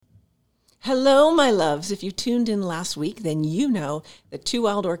Hello, my loves. If you tuned in last week, then you know that Two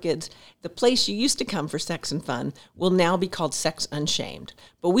Wild Orchids, the place you used to come for sex and fun, will now be called Sex Unshamed.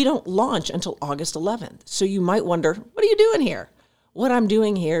 But we don't launch until August 11th. So you might wonder, what are you doing here? What I'm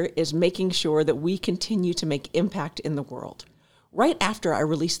doing here is making sure that we continue to make impact in the world. Right after I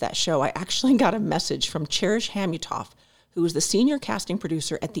released that show, I actually got a message from Cherish Hamutoff, who is the senior casting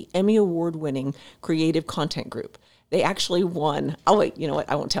producer at the Emmy Award-winning Creative Content Group. They actually won. Oh, wait, you know what?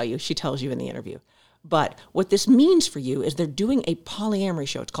 I won't tell you. She tells you in the interview. But what this means for you is they're doing a polyamory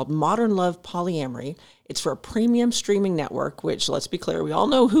show. It's called Modern Love Polyamory. It's for a premium streaming network, which, let's be clear, we all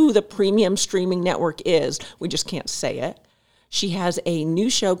know who the premium streaming network is. We just can't say it. She has a new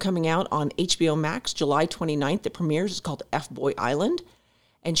show coming out on HBO Max July 29th that premieres. It's called F-Boy Island.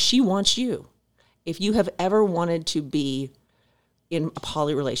 And she wants you. If you have ever wanted to be in a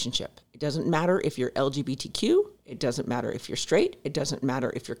poly relationship, it doesn't matter if you're LGBTQ, it doesn't matter if you're straight, it doesn't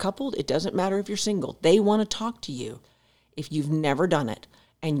matter if you're coupled, it doesn't matter if you're single. They want to talk to you if you've never done it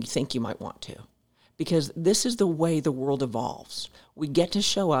and you think you might want to. Because this is the way the world evolves. We get to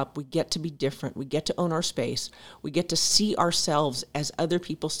show up, we get to be different, we get to own our space, we get to see ourselves as other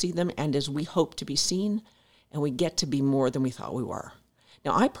people see them and as we hope to be seen, and we get to be more than we thought we were.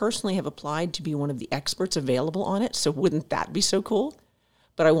 Now, I personally have applied to be one of the experts available on it, so wouldn't that be so cool?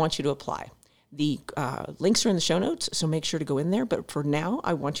 But I want you to apply. The links are in the show notes, so make sure to go in there. But for now,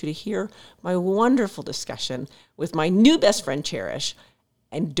 I want you to hear my wonderful discussion with my new best friend, Cherish.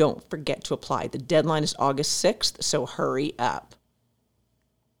 And don't forget to apply. The deadline is August 6th, so hurry up.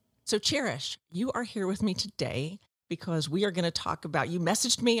 So, Cherish, you are here with me today because we are going to talk about, you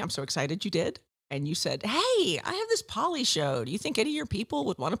messaged me, I'm so excited you did. And you said, hey, I have this poly show. Do you think any of your people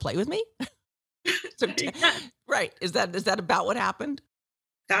would want to play with me? Right. Is that about what happened?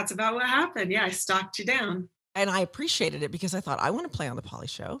 That's about what happened. Yeah, I stalked you down. And I appreciated it because I thought, I want to play on the poly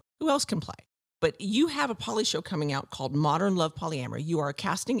show. Who else can play? But you have a poly show coming out called Modern Love Polyamory. You are a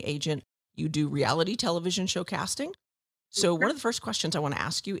casting agent. You do reality television show casting. So one of the first questions I want to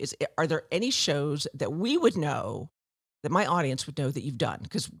ask you is, are there any shows that we would know, that my audience would know that you've done?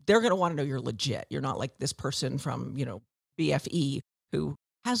 Because they're going to want to know you're legit. You're not like this person from, BFE who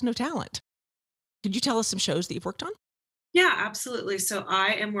has no talent. Could you tell us some shows that you've worked on? Yeah, absolutely. So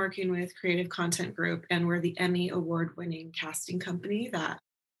I am working with Creative Content Group, and we're the Emmy award-winning casting company that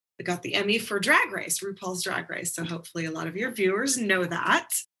got the Emmy for Drag Race, RuPaul's Drag Race. So hopefully a lot of your viewers know that.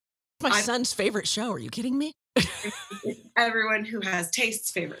 My son's favorite show. Are you kidding me? Everyone who has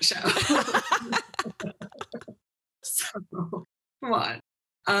taste's favorite show. So, come on.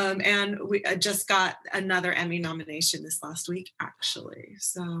 And we just got another Emmy nomination this last week, actually.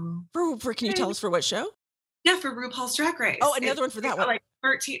 So, can you tell us for what show? Yeah, for RuPaul's Drag Race. Oh, another one for that one. Like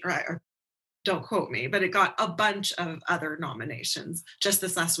 13, right? Or don't quote me, but it got a bunch of other nominations just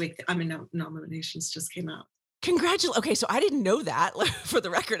this last week. The Emmy nominations just came out. Congratulations. Okay, so I didn't know that. For the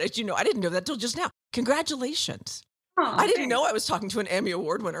record, as you know, I didn't know that till just now. Congratulations. Oh, I didn't know I was talking to an Emmy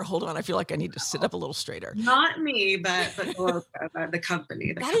Award winner. Hold on, I feel like I need to sit up a little straighter. Not me, but the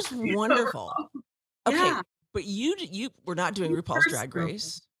company. That is wonderful. Okay, yeah. But you were not doing RuPaul's Drag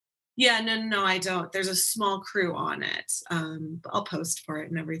Race. Yeah, no, I don't. There's a small crew on it. I'll post for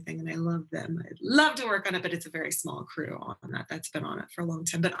it and everything, and I love them. I'd love to work on it, but it's a very small crew on that. That's been on it for a long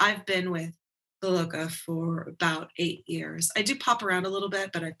time. But I've been with Beluga for about 8 years. I do pop around a little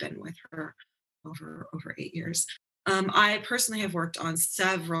bit, but I've been with her over 8 years. I personally have worked on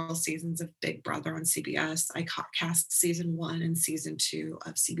several seasons of Big Brother on CBS. I cast season 1 and season 2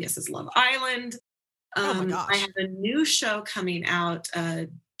 of CBS's Love Island. Oh my gosh. I have a new show coming out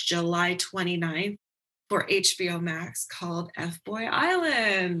July 29th for HBO Max called F-Boy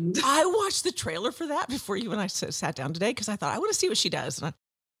Island. I watched the trailer for that before you and I sat down today because I thought, I want to see what she does. And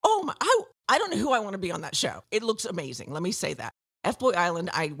I don't know who I want to be on that show. It looks amazing. Let me say that. F-Boy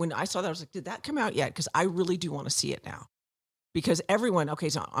Island, when I saw that, I was like, did that come out yet? Because I really do want to see it now. Because everyone, okay,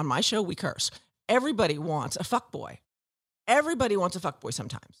 so on my show, we curse. Everybody wants a fuckboy. Everybody wants a fuckboy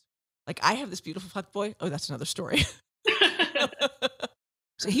sometimes. Like, I have this beautiful fuckboy. Oh, that's another story.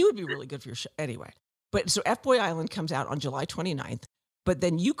 So he would be really good for your show. Anyway, but so F-Boy Island comes out on July 29th. But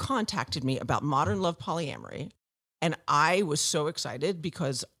then you contacted me about Modern Love Polyamory. And I was so excited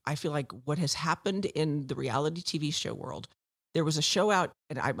because I feel like what has happened in the reality TV show world, there was a show out,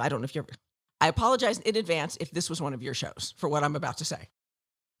 and I don't know if I apologize in advance if this was one of your shows for what I'm about to say.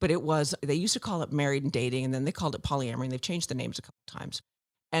 But they used to call it Married and Dating, and then they called it Polyamory, and they've changed the names a couple of times.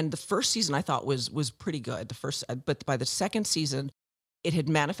 And the first season I thought was pretty good. But by the second season, it had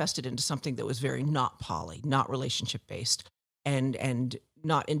manifested into something that was very not poly, not relationship based, and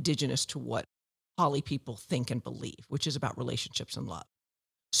not indigenous to what poly people think and believe, which is about relationships and love.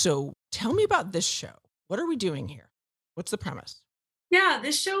 So Tell me about this show. What are we doing here? What's the premise? Yeah,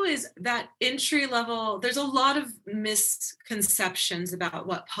 this show is that entry level. There's a lot of misconceptions about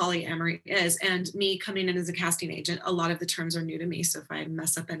what polyamory is. And me coming in as a casting agent, a lot of the terms are new to me. So if I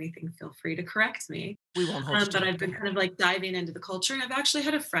mess up anything, feel free to correct me. We won't hold you But to it. I've Go been ahead. kind of like diving into the culture. And I've actually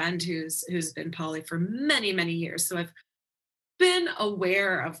had a friend who's been poly for many, many years. So I've been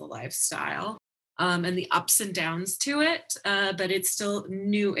aware of the lifestyle and the ups and downs to it, but it's still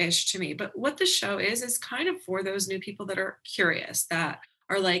new-ish to me. But what the show is kind of for those new people that are curious, that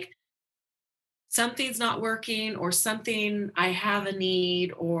are like, something's not working, or something, I have a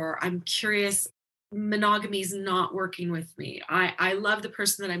need, or I'm curious. Monogamy is not working with me. I love the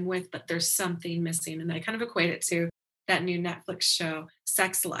person that I'm with, but there's something missing. And I kind of equate it to that new Netflix show,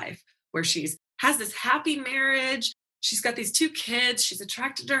 Sex Life, where she's has this happy marriage. She's got these two kids. She's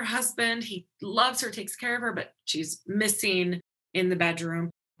attracted to her husband. He loves her, takes care of her, but she's missing in the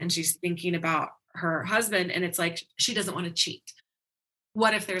bedroom. And she's thinking about her husband. And it's like she doesn't want to cheat.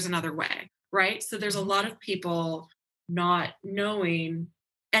 What if there's another way? Right. So there's a Mhm. lot of people not knowing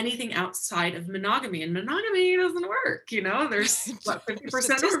anything outside of monogamy, and monogamy doesn't work. There's what, 50% or more.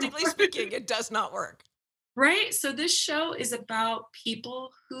 Statistically speaking, it does not work. Right. So this show is about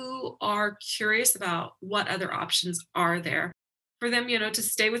people who are curious about what other options are there for them, to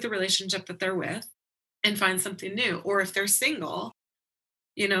stay with the relationship that they're with and find something new. Or if they're single,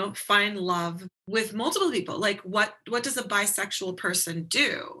 find love with multiple people. Like what does a bisexual person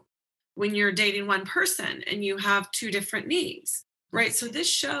do when you're dating one person and you have two different needs? Right. So this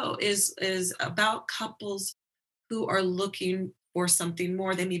show is about couples who are looking for something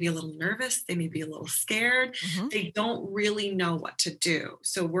more. They may be a little nervous, they may be a little scared, Mhm. they don't really know what to do.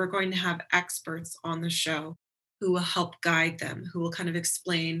 So we're going to have experts on the show who will help guide them, who will kind of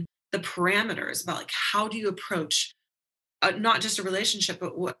explain the parameters about like how do you approach not just a relationship,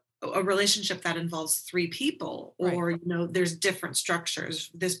 but what a relationship that involves three people, Right. or there's different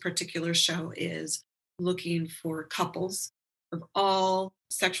structures. This particular show is looking for couples of all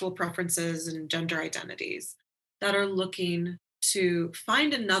sexual preferences and gender identities that are looking to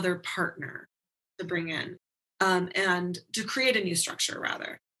find another partner to bring in, and to create a new structure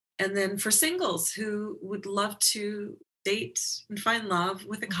rather. And then for singles who would love to date and find love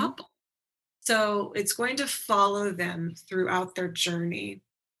with a Mhm. couple, so it's going to follow them throughout their journey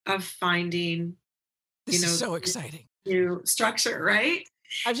of finding, This is this so exciting. new structure, right?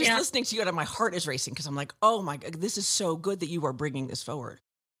 I'm just And listening to you and my heart is racing because I'm like, "Oh my god, this is so good that you are bringing this forward."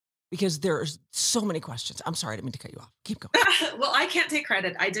 Because there's so many questions. I'm sorry, I didn't mean to cut you off. Keep going. well, I can't take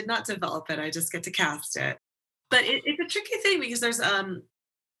credit. I did not develop it. I just get to cast it. But it's a tricky thing because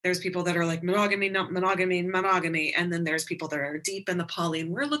there's people that are like monogamy, not monogamy, monogamy, and then there's people that are deep in the poly,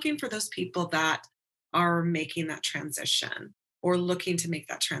 and we're looking for those people that are making that transition or looking to make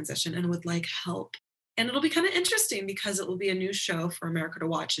that transition and would like help. And it'll be kind of interesting because it will be a new show for America to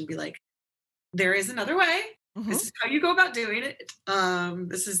watch and be like, there is another way. Mhm. This is how you go about doing it.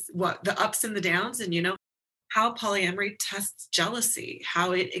 This is what the ups and the downs, and how polyamory tests jealousy,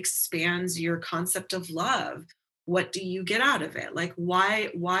 how it expands your concept of love. What do you get out of it? Like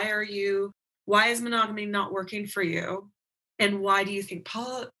why is monogamy not working for you? And why do you think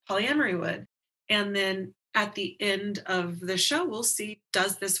polyamory would? And then at the end of the show, we'll see,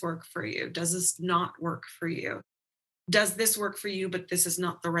 does this work for you? Does this not work for you? Does this work for you, but this is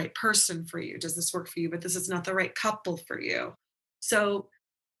not the right person for you? Does this work for you, but this is not the right couple for you? So,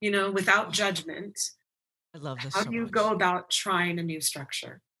 without Oh, judgment, I love this how so do you go much. about trying a new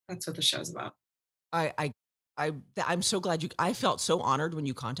structure? That's what the show's about. I I I'm so glad I felt so honored when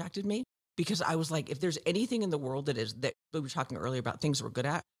you contacted me because I was like, if there's anything in the world that we were talking earlier about things we're good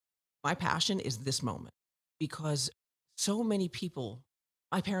at, my passion is this moment because so many people,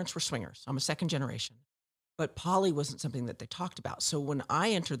 my parents were swingers. I'm a second generation, but poly wasn't something that they talked about. So when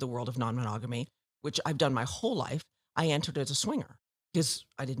I entered the world of non-monogamy, which I've done my whole life, I entered as a swinger because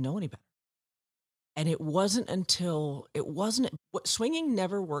I didn't know any better. And it wasn't what swinging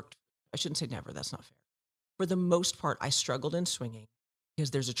never worked. I shouldn't say never, that's not fair. For the most part, I struggled in swinging because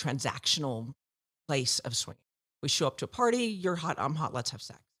there's a transactional place of swinging. We show up to a party, you're hot, I'm hot, let's have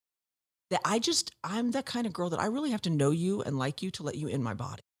sex. I'm that kind of girl that I really have to know you and like you to let you in my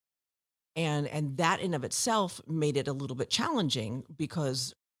body. And that in of itself made it a little bit challenging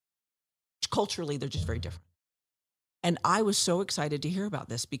because culturally they're just very different. And I was so excited to hear about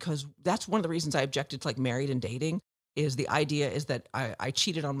this because that's one of the reasons I objected to like married and dating is the idea is that I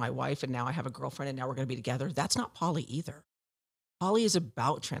cheated on my wife and now I have a girlfriend and now we're going to be together. That's not poly either. Poly is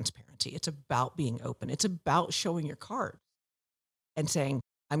about transparency. It's about being open. It's about showing your cards and saying,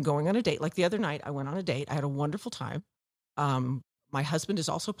 I'm going on a date. Like the other night, I went on a date. I had a wonderful time. my husband is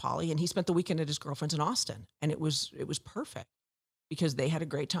also poly, and he spent the weekend at his girlfriend's in Austin, and it was perfect because they had a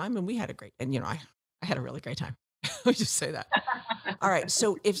great time and we had a great, and I had a really great time. Let me just say that. All right.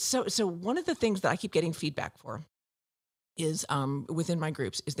 So one of the things that I keep getting feedback for is within my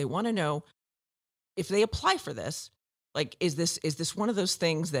groups is they want to know if they apply for this, like, is this one of those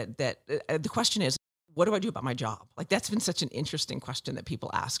things that the question is, what do I do about my job? Like, that's been such an interesting question that people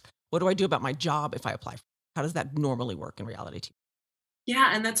ask. What do I do about my job if I apply? How does that normally work in reality?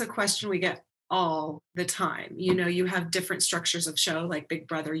 Yeah, and that's a question we get all the time. You have different structures of show, like Big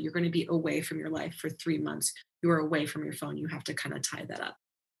Brother, you're going to be away from your life for 3 months. You are away from your phone. You have to kind of tie that up.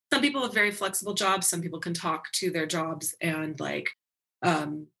 Some people have very flexible jobs. Some people can talk to their jobs and like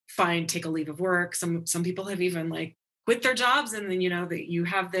take a leave of work. Some people have even like quit their jobs, and then that you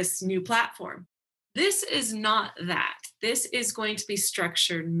have this new platform. This is not that. This is going to be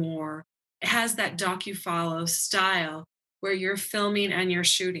structured more. It has that docu-follow style where you're filming and you're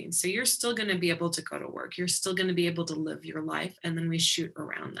shooting. So you're still going to be able to go to work. You're still going to be able to live your life. And then we shoot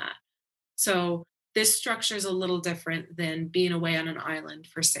around that. So this structure is a little different than being away on an island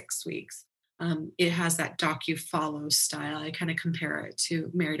for 6 weeks. It has that docu-follow style. I kind of compare it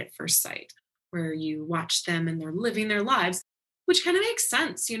to Married at First Sight, where you watch them and they're living their lives, which kind of makes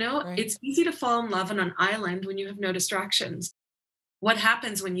sense. Right. It's easy to fall in love on an island when you have no distractions. What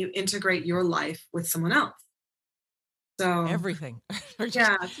happens when you integrate your life with someone else? So Everything. Or just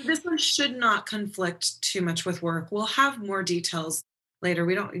yeah, so this one should not conflict too much with work. We'll have more details later.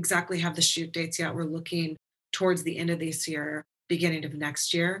 We don't exactly have the shoot dates yet. We're looking towards the end of this year, beginning of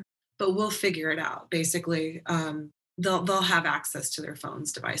next year, but we'll figure it out. Basically, they'll have access to their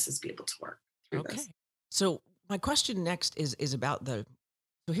phones, devices, be able to work through okay. this. So my question next is about the.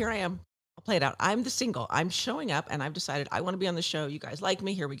 So here I am. I'll play it out. I'm the single. I'm showing up, and I've decided I want to be on the show. You guys like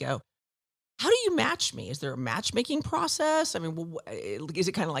me. Here we go. How do you match me? Is there a matchmaking process? I mean, is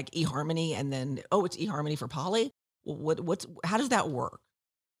it kind of like eHarmony, and then it's eHarmony for poly? What's how does that work?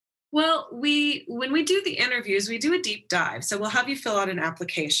 Well, when we do the interviews, we do a deep dive. So we'll have you fill out an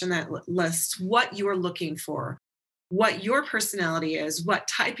application that lists what you're looking for, what your personality is, what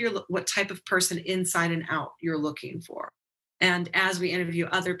type of person inside and out you're looking for. And as we interview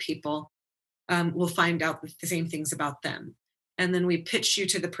other people, we'll find out the same things about them. And then we pitch you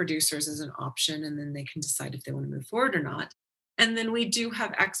to the producers as an option, and then they can decide if they want to move forward or not. And then we do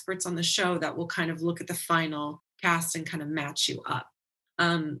have experts on the show that will kind of look at the final cast and kind of match you up.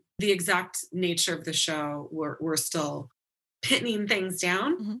 The exact nature of the show, we're still pinning things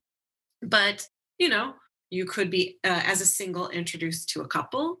down, Mhm. but you could be as a single introduced to a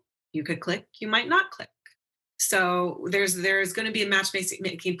couple. You could click, you might not click. So there's going to be a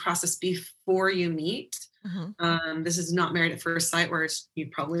matchmaking process before you meet. Mhm. This is not Married at First Sight, where you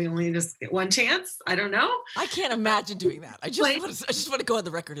probably only just get one chance. I don't know. I can't imagine doing that. Like, I just want to go on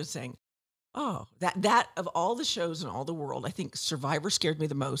the record as saying, oh, that of all the shows in all the world, I think Survivor scared me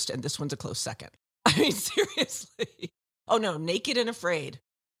the most, and this one's a close second. I mean, seriously. Oh no, Naked and Afraid.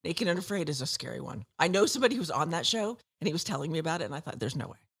 Naked and Afraid is a scary one. I know somebody who's on that show, and he was telling me about it, and I thought, there's no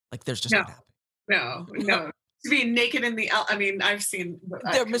way. Like, there's just no, not happening. no, No, no. To be naked in I mean, I've seen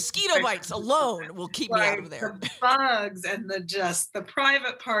the mosquito bites alone will keep me out of like there. the bugs and the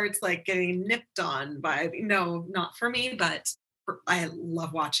private parts, like getting nipped on by. No, not for me, but I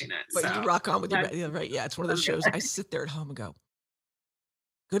love watching it. But you So rock on with your, that's yeah, right? Yeah, it's one of those shows. I sit there at home and go,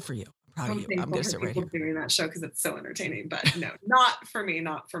 "Good for you. I'm proud of I'm you. I'm thankful going to for sit right people here." doing that show because it's so entertaining. But no, not for me,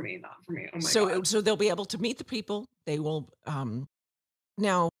 not for me, not for me. Oh my god. So they'll be able to meet the people. They will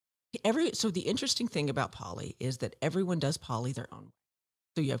now the interesting thing about poly is that everyone does poly their own way.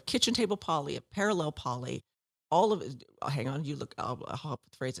 So you have kitchen table poly, a parallel poly, all of it. Hang on, you look. I'll help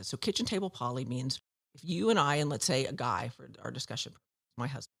with phrases. So kitchen table poly means if you and I, and let's say a guy for our discussion, my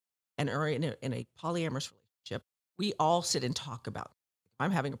husband, and are in a polyamorous relationship, we all sit and talk about.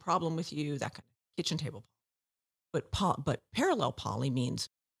 I'm having a problem with you. That kind of kitchen table. But parallel poly means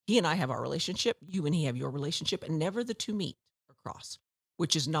he and I have our relationship, you and he have your relationship, and never the two meet or cross,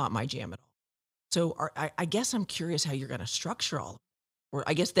 which is not my jam at all. So I guess I'm curious how you're going to structure all of it. Or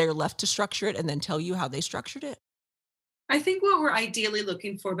I guess they're left to structure it and then tell you how they structured it. I think what we're ideally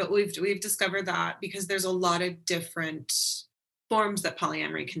looking for, but we've discovered that because there's a lot of different forms that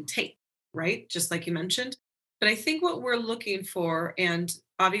polyamory can take, right? Just like you mentioned. But I think what we're looking for, and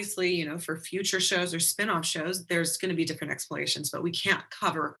obviously, for future shows or spin-off shows, there's going to be different explorations, but we can't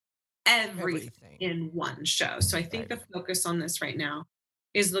cover everything Everything. in one show. So I think Right. the focus on this right now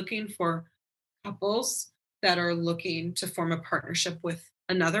is looking for couples that are looking to form a partnership with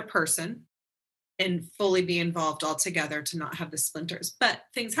another person and fully be involved all together to not have the splinters. But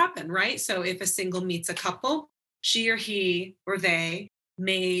things happen, right? So if a single meets a couple, she or he or they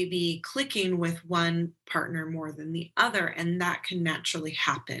may be clicking with one partner more than the other, and that can naturally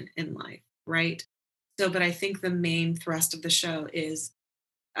happen in life, right? So, but I think the main thrust of the show is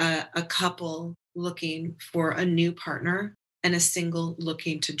a couple looking for a new partner and a single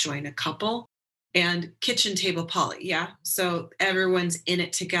looking to join a couple, and kitchen table poly. Yeah. So everyone's in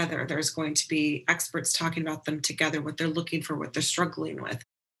it together. There's going to be experts talking about them together, what they're looking for, what they're struggling with.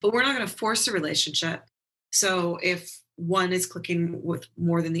 But we're not going to force a relationship. So if one is clicking with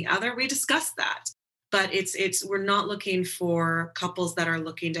more than the other, we discuss that. But we're not looking for couples that are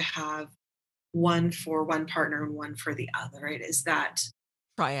looking to have one for one partner and one for the other. It is that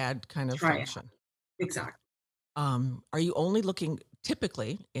Triad kind of triad. function. Okay. Exactly. Are you only looking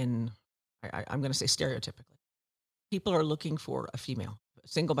typically in, I'm going to say stereotypically, people are looking for a female,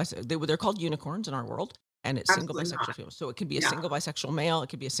 single bisexual. They're called unicorns in our world, and it's single Absolutely bisexual not. female. So it can be a Yeah. single bisexual male, it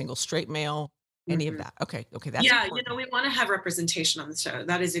could be a single straight male, any of Mhm. that. Okay, okay, that's Yeah, important. we want to have representation on the show.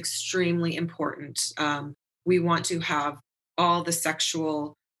 That is extremely important. We want to have all the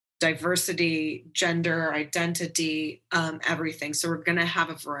sexual diversity, gender identity, everything. So we're going to have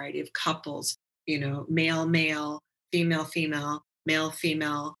a variety of couples, male, male, female, female, male,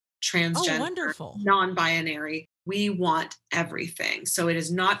 female, Oh, transgender, wonderful! non-binary. We want everything. So this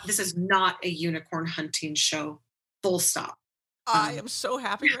is not a unicorn hunting show, full stop. I Um, am so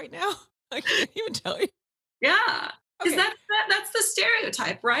happy right now. I can't even tell you. Yeah, because Okay, that's the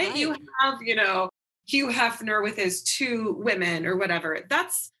stereotype, right? You right. have, Hugh Hefner with his 2 women or whatever.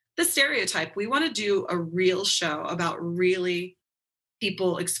 That's the stereotype. We wanna do a real show about really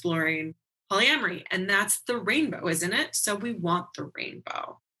people exploring polyamory, and that's the rainbow, isn't it? So we want the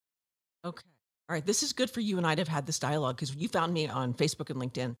rainbow. Okay. All right. This is good for you and I to have had this dialogue because you found me on Facebook and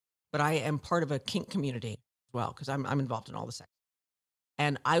LinkedIn, but I am part of a kink community as well because I'm involved in all the sex.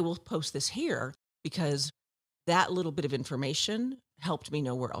 And I will post this here because that little bit of information helped me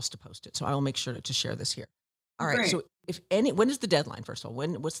know where else to post it. So I will make sure to share this here. All right. Great. So when is the deadline, first of all?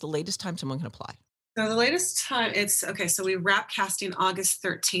 What's the latest time someone can apply? So the latest time it's okay, so we wrap casting August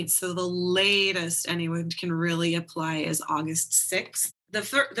 13th. So the latest anyone can really apply is August 6th.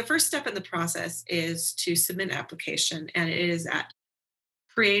 The first step in the process is to submit an application, and it is at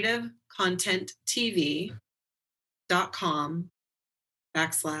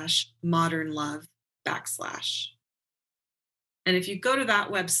creativecontenttv.com/modern love backslash. And if you go to that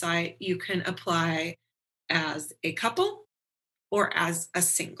website, you can apply as a couple or as a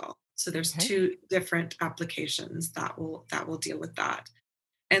single. So there's Okay. 2 different applications that will deal with that.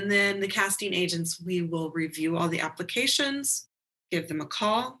 And then the casting agents, we will review all the applications, give them a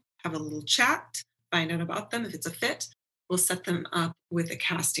call, have a little chat, find out about them. If it's a fit, we'll set them up with a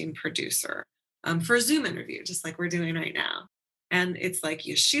casting producer for a Zoom interview, just like we're doing right now. And it's like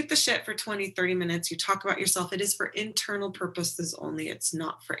you shoot the shit for 20, 30 minutes. You talk about yourself. It is for internal purposes only. It's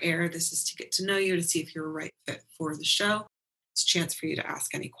not for air. This is to get to know you, to see if you're a right fit for the show. It's a chance for you to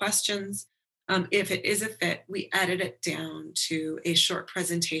ask any questions. If it is a fit, we edit it down to a short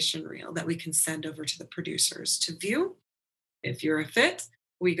presentation reel that we can send over to the producers to view. If you're a fit,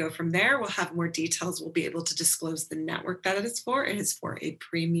 we go from there. We'll have more details. We'll be able to disclose the network that it is for. It is for a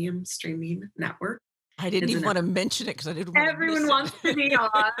premium streaming network. I didn't It's even an want to mention it because I didn't want to miss everyone wants to be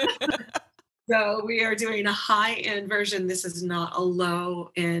on. it. So we are doing a high-end version. This is not a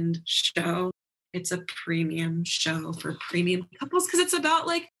low-end show. It's a premium show for premium couples because it's about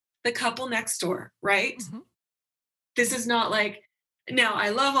like the couple next door, right? Mhm. This is not like, now I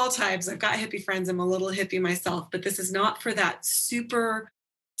love all types. I've got hippie friends. I'm a little hippie myself, but this is not for that super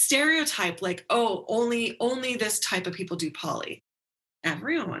stereotype like, oh, only this type of people do poly.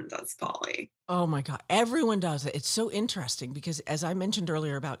 Everyone does poly. Oh my god, everyone does it. It's so interesting because as I mentioned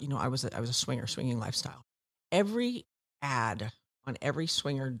earlier about, I was a swinger, swinging lifestyle. Every ad on every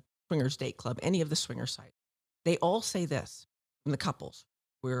swingers date club, any of the swinger sites, they all say this from the couples.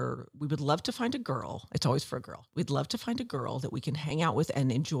 We would love to find a girl. It's always for a girl. We'd love to find a girl that we can hang out with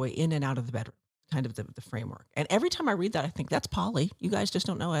and enjoy in and out of the bedroom. Kind of the framework. And every time I read that, I think that's poly. You guys just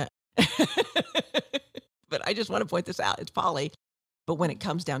don't know it. But I just want to point this out. It's poly. But when it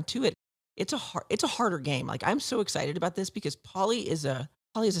comes down to it, it's a harder game. Like I'm so excited about this because poly is a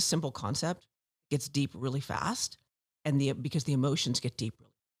simple concept. It gets deep really fast, and because the emotions get deep,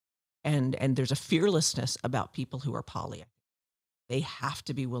 and there's a fearlessness about people who are poly. They have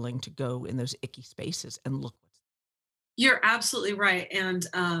to be willing to go in those icky spaces and look what's You're absolutely right. And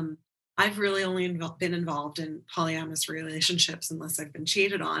I've really only been involved in polyamorous relationships unless I've been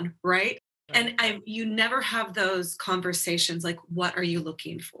cheated on, right? there. And you never have those conversations like, what are you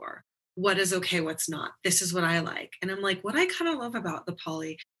looking for? What is okay? What's not? This is what I like. And I'm like, what I kind of love about the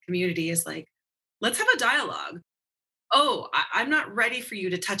poly community is like, let's have a dialogue. oh, I'm not ready for you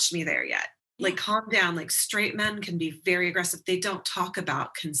to touch me there yet. Like, Yeah. calm down. Like, straight men can be very aggressive. They don't talk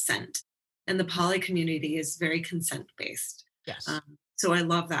about consent. And the poly community is very consent based. Yes. So I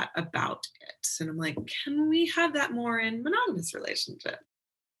love that about it. And I'm like, can we have that more in monogamous relationship?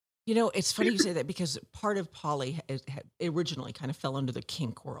 It's funny you say that because part of poly originally kind of fell under the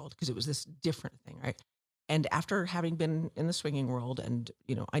kink world because it was this different thing, right? And after having been in the swinging world, and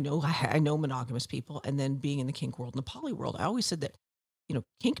I know monogamous people, and then being in the kink world and the poly world, I always said that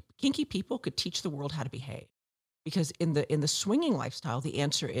kinky people could teach the world how to behave because in the swinging lifestyle, the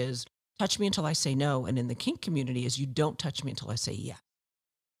answer is touch me until I say no, and in the kink community is you don't touch me until I say yes.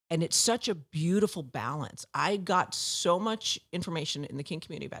 And it's such a beautiful balance. I got so much information in the kink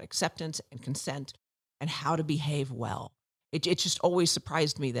community about acceptance and consent and how to behave well. It just always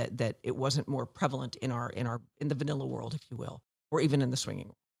surprised me that it wasn't more prevalent in the vanilla world, if you will, or even in the swinging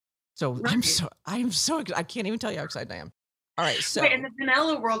world. So Right. I can't even tell you how excited I am. All right, Right. And so the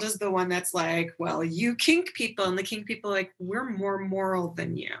vanilla world is the one that's like, well, you kink people, and the kink people like, we're more moral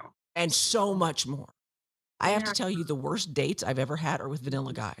than you. and so much more. I have to Yeah. tell you, the worst dates I've ever had are with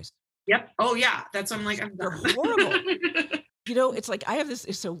vanilla guys. Yep. Oh yeah. That's what I'm like, I'm They're done. horrible. It's like I have this.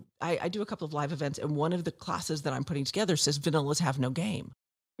 So I do a couple of live events, and one of the classes that I'm putting together says vanillas have no game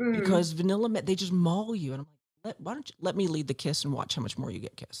Mm. because they just maul you. And I'm like, why don't you let me lead the kiss and watch how much more you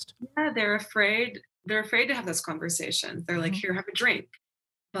get kissed? Yeah, they're afraid. They're afraid to have those conversations. They're like, Mhm. here, have a drink.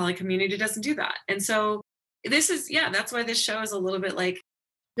 Poly community doesn't do that. And so this is, yeah, that's why this show is a little bit like,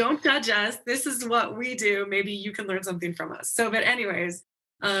 don't judge us. This is what we do. Maybe you can learn something from us. So, but anyways, It's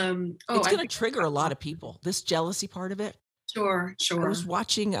I going to think trigger a lot of people. This jealousy part of it. sure, I was sure.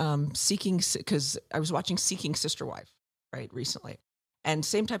 watching because I was watching Seeking Sister Wife right recently, and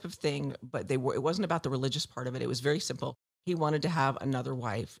same type of thing, but it wasn't about the religious part of it. It was very simple. He wanted to have another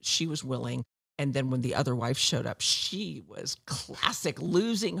wife. She was willing. And then when the other wife showed up, she was classic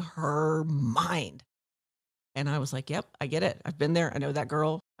losing her mind. And I was like, yep, I get it. I've been there. I know that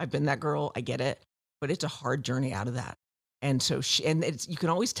girl. I've been that girl. I get it. But it's a hard journey out of that. And so you can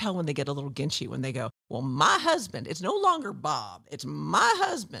always tell when they get a little ginchy when they go, well, my husband, it's no longer Bob. It's my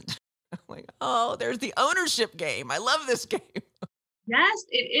husband. I'm like, oh, there's the ownership game. I love this game. Yes,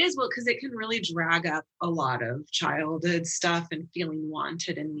 it is. Well, because it can really drag up a lot of childhood stuff and feeling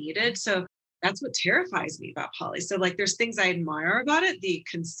wanted and needed. So that's what terrifies me about poly. So, like, there's things I admire about it, the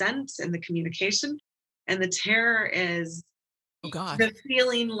consent and the communication. And the terror is Oh God. the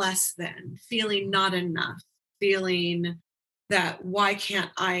feeling less than, feeling not enough, feeling that why can't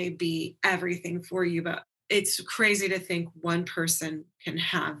I be everything for you? But it's crazy to think one person can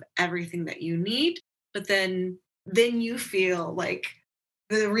have everything that you need, but then you feel like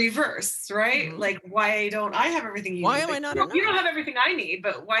the reverse, right? Mhm. Like, why don't I have everything you Why need? am I But not you don't have enough? everything I need,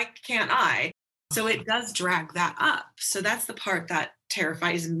 but why can't I? So Ugh. it does drag that up. So that's the part that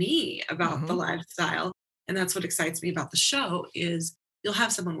terrifies me about the Mhm. lifestyle. And that's what excites me about the show is you'll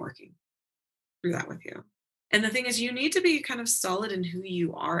have someone working through that with you. And the thing is you need to be kind of solid in who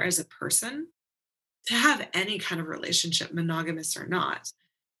you are as a person to have any kind of relationship, monogamous or not.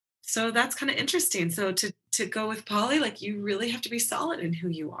 So that's kind of interesting. So to go with poly, like you really have to be solid in who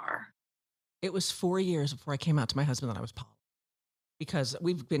you are. It was 4 years before I came out to my husband that I was poly because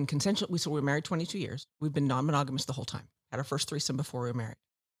we've been consensual. We were married 22 years. We've been non-monogamous the whole time. Had our first threesome before we were married.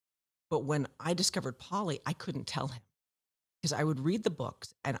 But when I discovered poly, I couldn't tell him because I would read the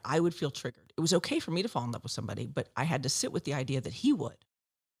books and I would feel triggered. It was okay for me to fall in love with somebody, but I had to sit with the idea that he would.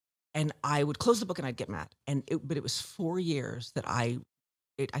 And I would close the book and I'd get mad. But it was 4 years that I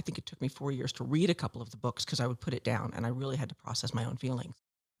think it took me 4 years to read a couple of the books because I would put it down and I really had to process my own feelings.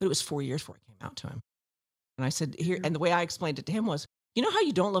 But it was 4 years before I came out to him. And I said, here, Yeah. and the way I explained it to him was, you know how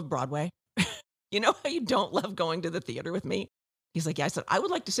you don't love Broadway? You know how you don't love going to the theater with me? He's like, yeah. I said, I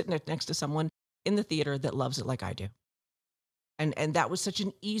would like to sit next to someone in the theater that loves it like I do. And that was such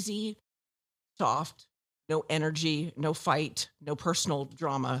an easy, soft, no energy, no fight, no personal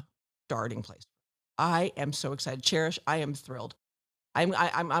drama starting place. I am so excited. Cherish, I am thrilled. I'm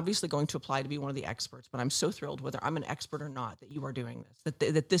obviously going to apply to be one of the experts, but I'm so thrilled whether I'm an expert or not that you are doing this,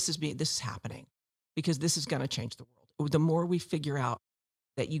 that this is happening because this is going to change the world. The more we figure out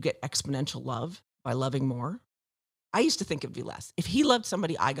that you get exponential love by loving more, I used to think it'd be less. If he loved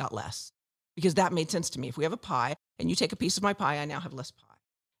somebody, I got less because that made sense to me. If we have a pie and you take a piece of my pie, I now have less pie.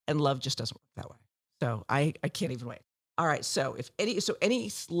 And love just doesn't work that way. So I can't even wait. All right. So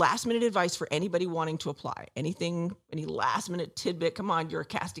any last minute advice for anybody wanting to apply, any last minute tidbit, come on, you're a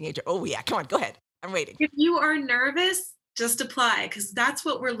casting agent. Oh yeah. Come on. Go ahead. I'm waiting. If you are nervous, just apply because that's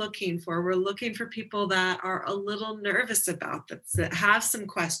what we're looking for. We're looking for people that are a little nervous about this, that have some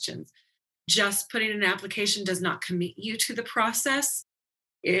questions. just putting in an application does not commit you to the process.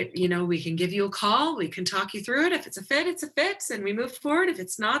 We can give you a call, we can talk you through it. If it's a fit, and we move forward. If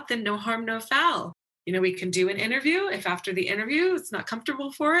it's not, then no harm, no foul. We can do an interview. If after the interview it's not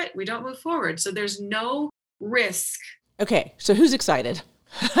comfortable for it, we don't move forward. So there's no risk. Okay, so who's excited?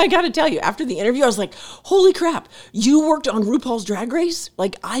 I got to tell you, after the interview, I was like, holy crap, you worked on RuPaul's Drag Race?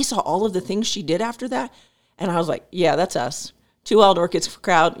 Like, I saw all of the things she did after that. And I was like, yeah, that's us. Two Wild Orchids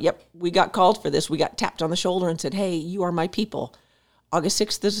crowd. Yep, we got called for this. We got tapped on the shoulder and said, hey, you are my people. August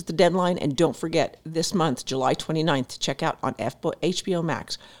 6th, this is the deadline. And don't forget, this month, July 29th, to check out on HBO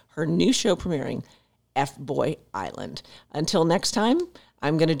Max, her new show premiering, F-Boy Island. Until next time,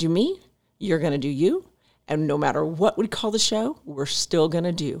 I'm going to do me. You're going to do you. And no matter what we call the show, we're still going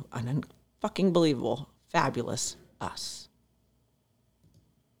to do an fucking believable, fabulous us.